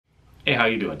Hey, how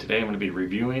you doing? Today I'm going to be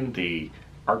reviewing the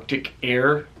Arctic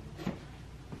Air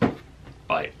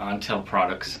by Ontel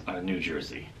Products out of New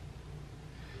Jersey.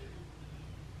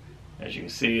 As you can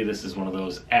see, this is one of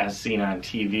those as seen on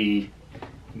TV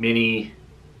mini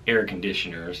air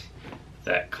conditioners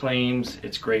that claims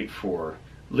it's great for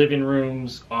living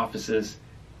rooms, offices,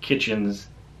 kitchens,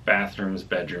 bathrooms,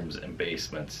 bedrooms, and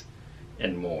basements,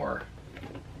 and more.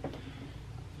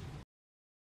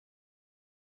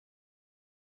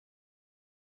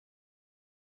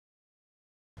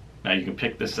 Now you can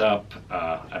pick this up,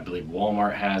 I believe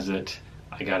Walmart has it.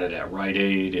 I got it at Rite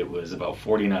Aid. It was about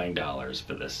 $49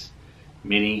 for this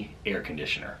mini air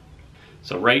conditioner.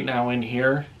 So right now in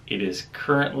here, it is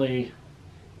currently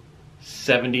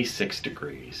 76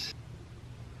 degrees.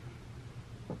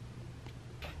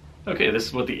 Okay, this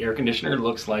is what the air conditioner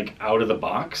looks like out of the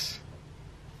box.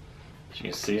 As you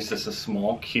can see, it's just a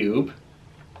small cube.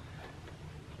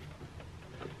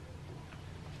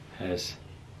 It has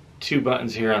two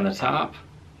buttons here on the top.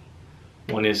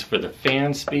 One is for the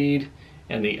fan speed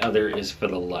and the other is for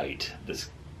the light. This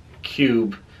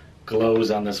cube glows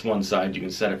on this one side. You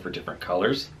can set it for different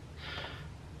colors.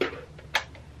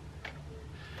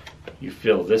 You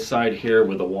fill this side here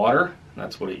with the water.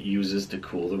 That's what it uses to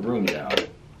cool the room down.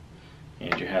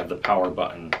 And you have the power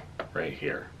button right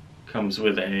here. Comes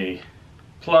with a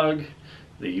plug,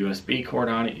 the USB cord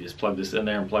on it. You just plug this in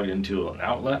there and plug it into an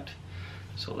outlet.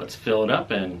 So let's fill it up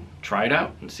and try it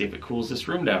out and see if it cools this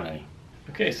room down any.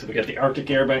 Okay, so we got the Arctic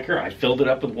Air back here. I filled it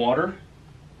up with water.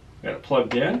 Got it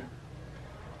plugged in.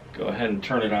 Go ahead and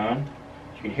turn it on.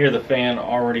 You can hear the fan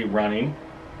already running.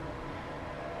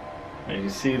 As you can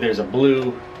see, there's a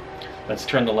blue. Let's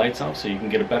turn the lights off so you can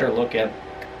get a better look at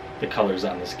the colors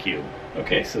on this cube.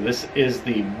 Okay, so this is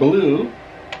the blue.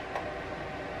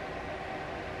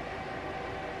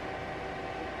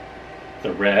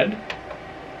 The red.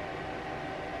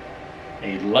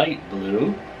 A light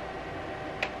blue,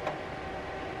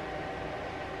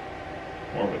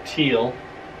 more of a teal,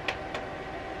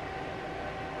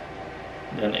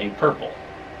 then a purple,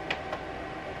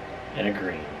 and a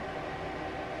green,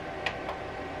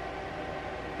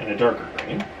 and a darker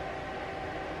green,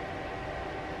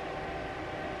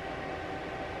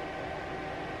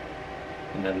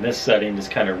 and then this setting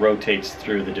just kind of rotates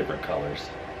through the different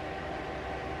colors.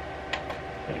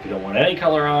 And if you don't want any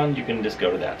color on, you can just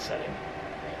go to that setting.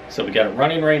 So we got it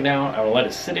running right now. I will let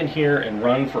it sit in here and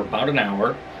run for about an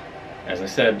hour. As I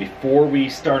said, before we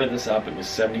started this up, it was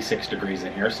 76 degrees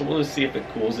in here, so we'll just see if it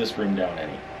cools this room down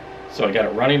any. So I got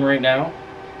it running right now.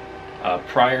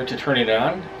 Prior to turning it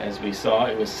on, as we saw,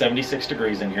 it was 76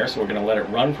 degrees in here, so we're going to let it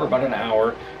run for about an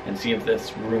hour and see if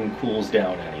this room cools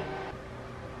down any.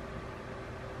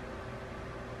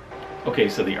 Okay,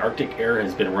 so the Arctic Air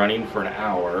has been running for an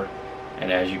hour.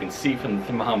 And as you can see from the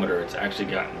thermometer, it's actually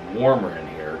gotten warmer in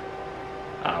here.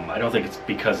 I don't think it's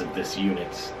because of this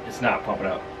unit. It's not pumping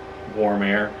out warm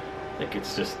air. I think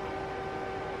it's just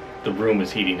the room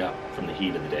is heating up from the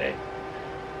heat of the day.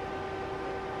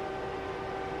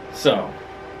 So,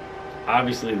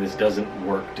 obviously this doesn't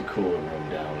work to cool a room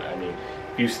down. I mean,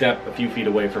 if you step a few feet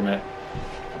away from it,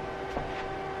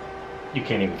 you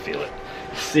can't even feel it.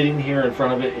 Sitting here in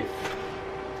front of it,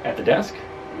 at the desk,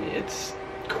 it's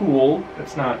cool.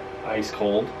 It's not ice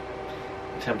cold.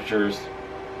 The temperatures,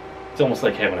 it's almost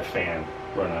like having a fan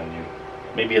run on you.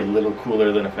 Maybe a little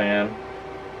cooler than a fan.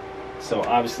 So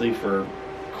obviously for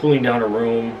cooling down a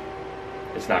room,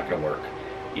 it's not going to work.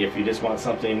 If you just want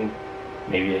something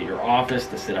maybe at your office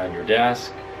to sit on your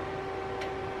desk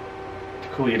to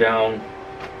cool you down,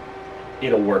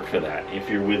 it'll work for that. If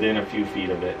you're within a few feet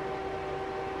of it,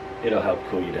 it'll help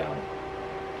cool you down.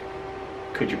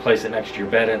 Could you place it next to your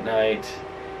bed at night?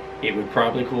 It would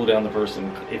probably cool down the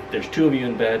person. If there's two of you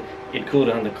in bed, it'd cool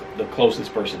down the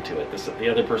closest person to it. The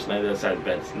other person on the other side of the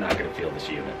bed is not going to feel this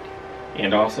unit.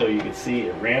 And also you can see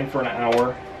it ran for an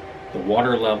hour. The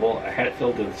water level, I had it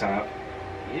filled to the top,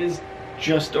 is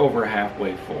just over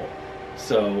halfway full.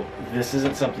 So this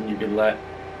isn't something you can let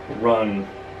run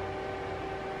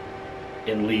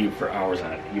and leave for hours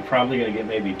on it. You're probably going to get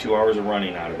maybe 2 hours of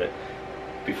running out of it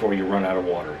before you run out of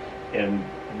water. And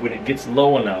when it gets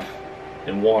low enough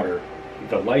in water,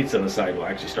 the lights on the side will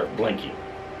actually start blinking.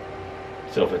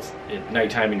 So if it's at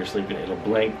nighttime and you're sleeping, it'll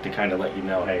blink to kind of let you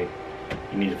know, hey,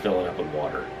 you need to fill it up with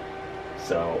water.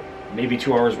 So maybe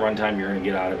 2 hours runtime you're going to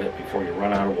get out of it before you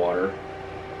run out of water.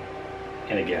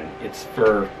 And again, it's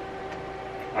for,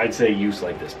 I'd say, use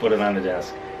like this. Put it on the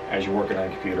desk as you're working on a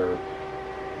computer,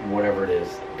 whatever it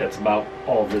is. That's about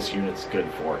all this unit's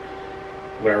good for.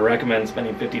 Would I recommend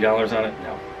spending $50 on it?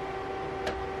 No.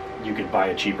 You could buy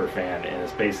a cheaper fan and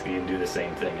it's basically going to do the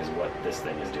same thing as what this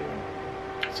thing is doing.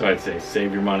 So I'd say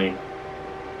save your money.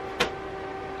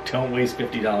 Don't waste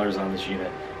 $50 on this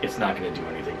unit. It's not going to do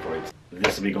anything for you.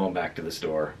 This will be going back to the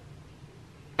store.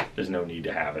 There's no need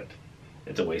to have it.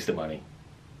 It's a waste of money.